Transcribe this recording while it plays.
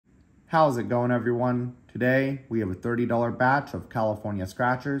How's it going, everyone? Today we have a $30 batch of California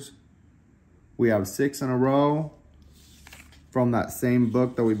scratchers. We have 6 in a row from that same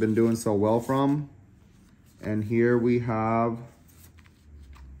book that we've been doing so well from. And here we have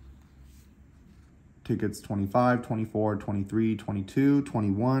tickets 25, 24, 23, 22,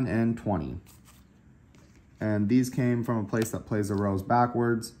 21, and 20. And these came from a place that plays the rows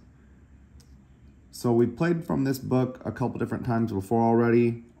backwards. So we played from this book a couple different times before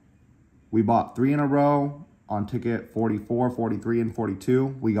already. We bought 3 in a row on ticket 44, 43, and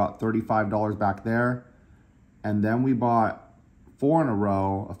 42. We got $35 back there. And then we bought 4 in a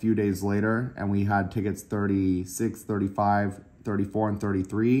row a few days later, and we had tickets 36, 35, 34, and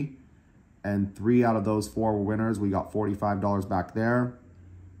 33. And 3 out of those 4 were winners. We got $45 back there.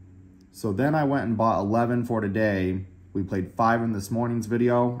 So then I went and bought 11 for today. We played 5 in this morning's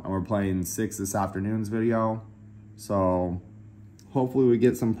video, and we're playing 6 this afternoon's video. So hopefully we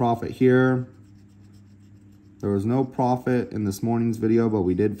get some profit here. There was no profit in this morning's video, but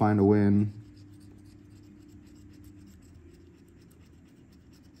we did find a win.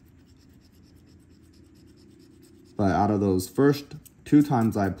 But out of those first 2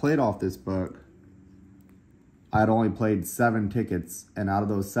 times I played off this book, I'd only played 7 tickets, and out of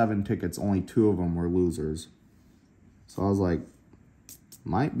those 7 tickets, only 2 of them were losers. So I was like,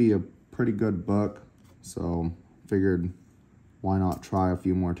 might be a pretty good book. So figured, why not try a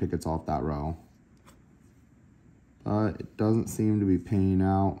few more tickets off that row? But it doesn't seem to be paying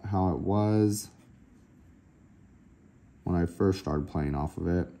out how it was when I first started playing off of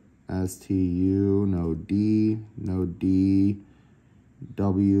it. STU, no D, no D,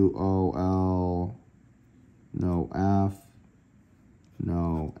 WOL, no F,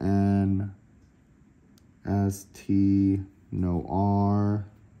 no N, ST, no R,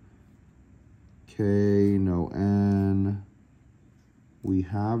 K, no N. We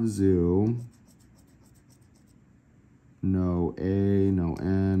have zoo, no A, no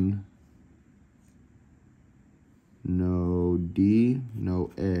N, no D,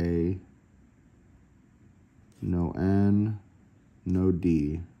 no A, no N, no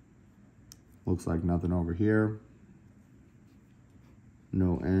D. Looks like nothing over here.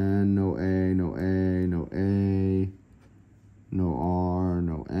 No N, no A, no A, no A, no R,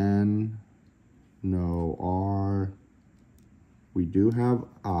 no N, no R. We do have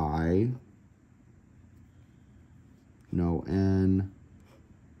I, no N,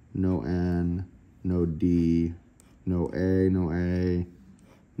 no N, no D, no A, no A,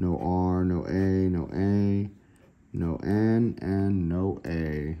 no R, no A, no A, no N, and no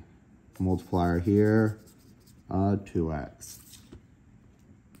A. Multiplier here, 2x.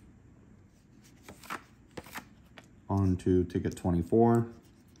 On to ticket 24.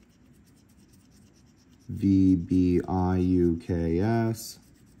 VBIUKS,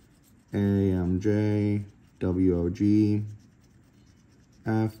 AMJ, WOG,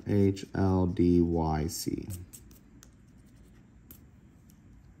 FHLDYC.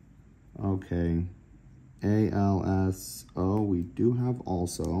 Okay, ALSO we do have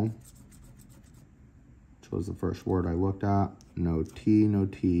also, which was the first word I looked at. No T, no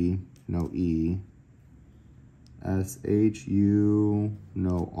T, no E. SHU,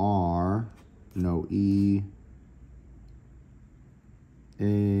 no R, no E.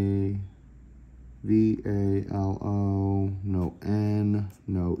 VALO, no N,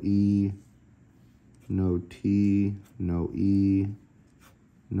 no E, no T, no E,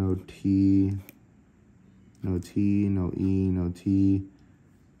 no T, no T, no E, no T,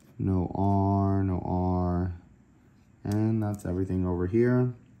 no R, no R, and that's everything over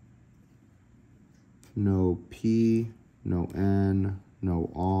here. No P, no N, no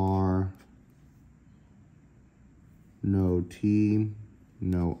R, no T,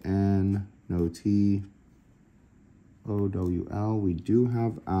 no N, no T, OWL, we do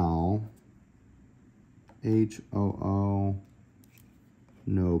have OWL, HOO,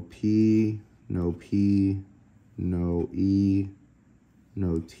 no P, no P, no E,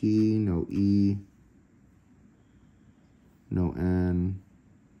 no T, no E, no N,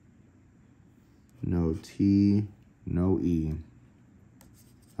 no T, no E.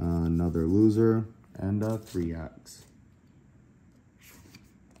 Another loser and a 3x.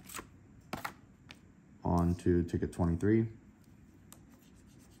 On to ticket 23.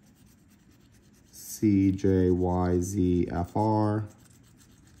 CJYZFR,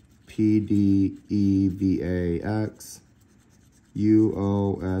 PDEVAX,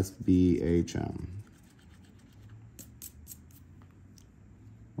 UOSBHM.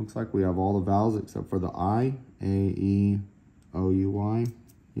 Looks like we have all the vowels except for the I, A, E, O, U, Y.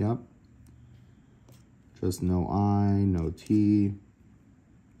 Yep. Just no I, no T,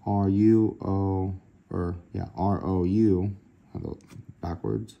 R-U-O, or yeah, R-O-U,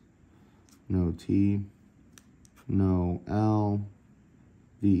 backwards, no T, no L,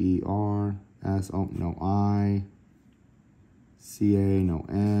 V-E-R, S, oh, no I, C-A, no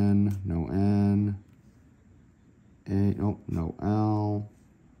N, no N, A, oh, no L,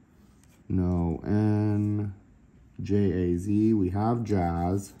 no N, J-A-Z, we have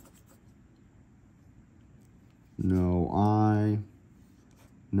jazz, no I,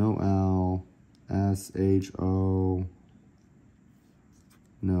 no L, S-H-O,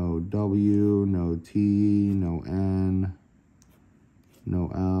 no W, no T, no N, no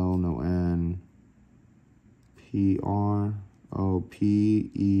L, no N, P-R, O,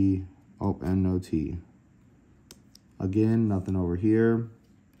 P-E, oh, and no T. Again, nothing over here,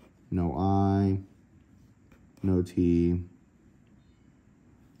 no I, no T,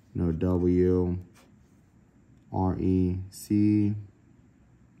 no W, R-E-C,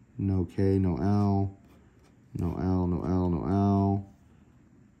 no K, no L, no L, no L, no L,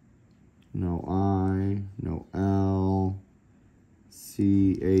 no I, no L,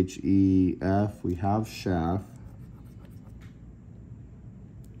 C-H-E-F, we have chef,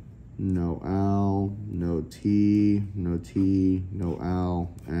 no L, no T, no T, no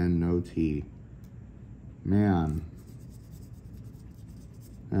L, and no T. Man.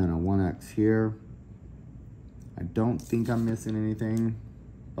 And a 1X here. I don't think I'm missing anything,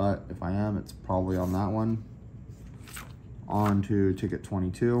 but if I am, it's probably on that one. On to ticket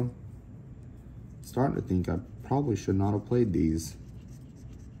 22. Starting to think I probably should not have played these.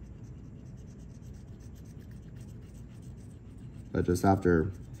 But just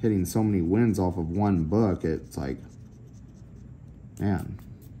after hitting so many wins off of one book, it's like, man.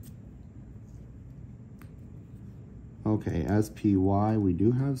 Okay, SPY, we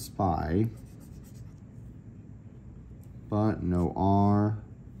do have spy. But no R,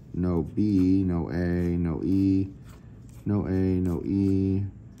 no B, no A, no E, no A, no E,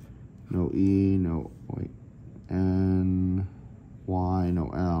 no E, no, wait, N, Y,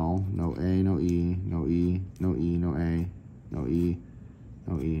 no L, no A, no E, no E, no E, no A, no E,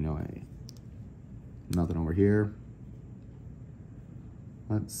 no E, no A. Nothing over here.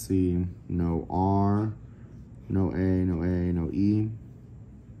 Let's see, no R, no A, no A, no E,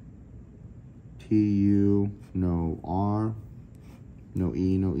 T-U, no R, no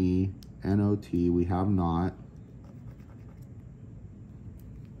E, no E, N-O-T, we have not.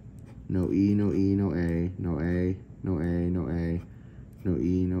 No E, no E, no A, no A, no A, no A, no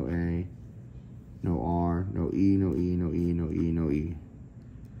E, no A, no R, no E, no E, no E, no E, no E.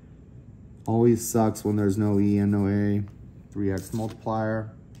 Always sucks when there's no E and no A. 3x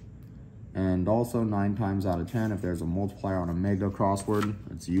multiplier. And also 9 times out of 10, if there's a multiplier on a mega crossword,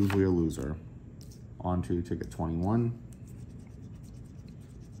 it's usually a loser. On to ticket 21.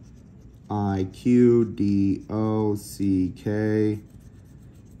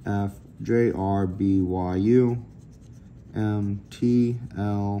 IQDOCKFJRBYU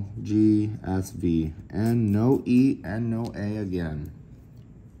MTLGSV. And no E and no A again.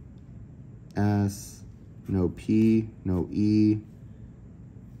 S, no P, no E,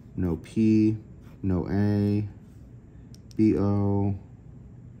 no P, no A, B-O,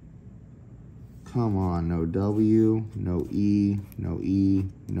 come on, no W, no E, no E,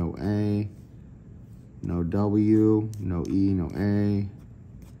 no A, no W, no E, no A,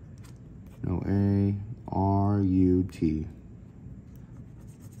 no A, R-U-T.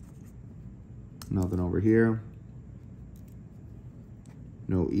 Nothing over here.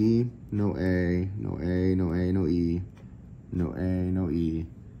 No E, no A, no A, no A, no E, no A, no E,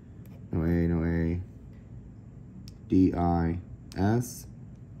 no A, no A, D-I-S,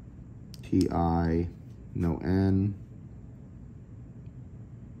 T-I, no N,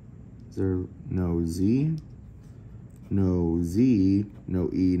 is there no Z, no Z, no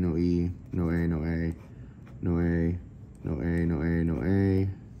E, no E, no A, no A, no A, no A, no A, no A,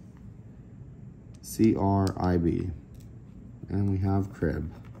 C-R-I-B, and we have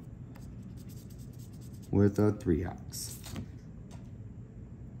crib with a 3X.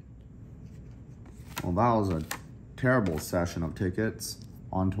 Well, that was a terrible session of tickets.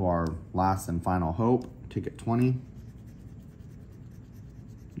 On to our last and final hope, ticket 20.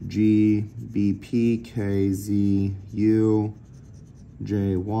 G, B, P, K, Z, U,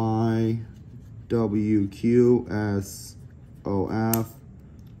 J, Y, W, Q, S, O, F,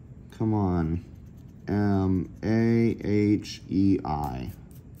 come on, M, A, H, E, I.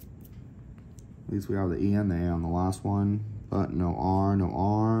 At least we have the E and the A on the last one, but no R, no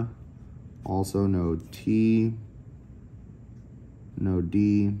R. Also no T, no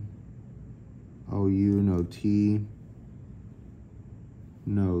D, O-U, no T,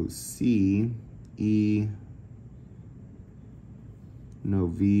 no C, E, no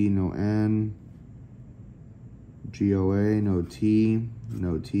V, no N, GOA, no T,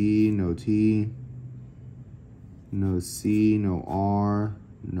 no T, no T, no C, no R,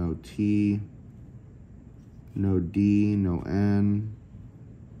 no T, no D, no N,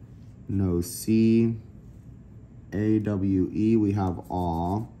 no C, AWE, we have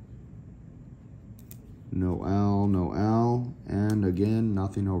aw, no L, no L, and again,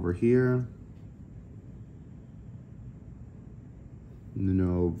 nothing over here.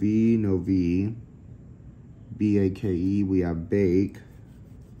 No V, no V, BAKE, we have bake.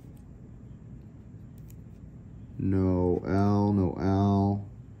 No L, no L,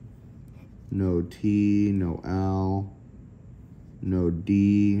 no T, no L, no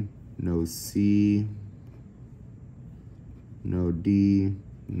D, no C, no D,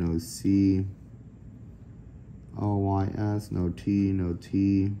 no C, OYS, no T, no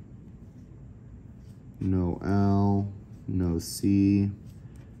T, no L, no C,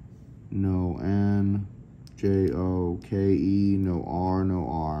 no N, JOKE, no R, no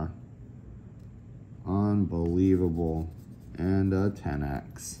R. Unbelievable. And a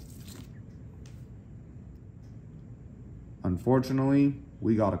 10x. Unfortunately,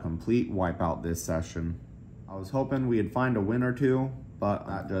 we got a complete wipeout this session. I was hoping we'd find a win or two, but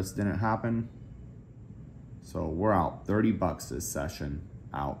that just didn't happen. So we're out 30 bucks this session.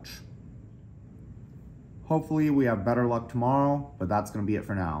 Ouch. Hopefully we have better luck tomorrow, but that's gonna be it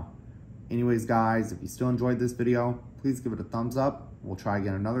for now. Anyways guys, if you still enjoyed this video, please give it a thumbs up. We'll try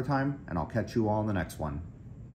again another time, and I'll catch you all in the next one.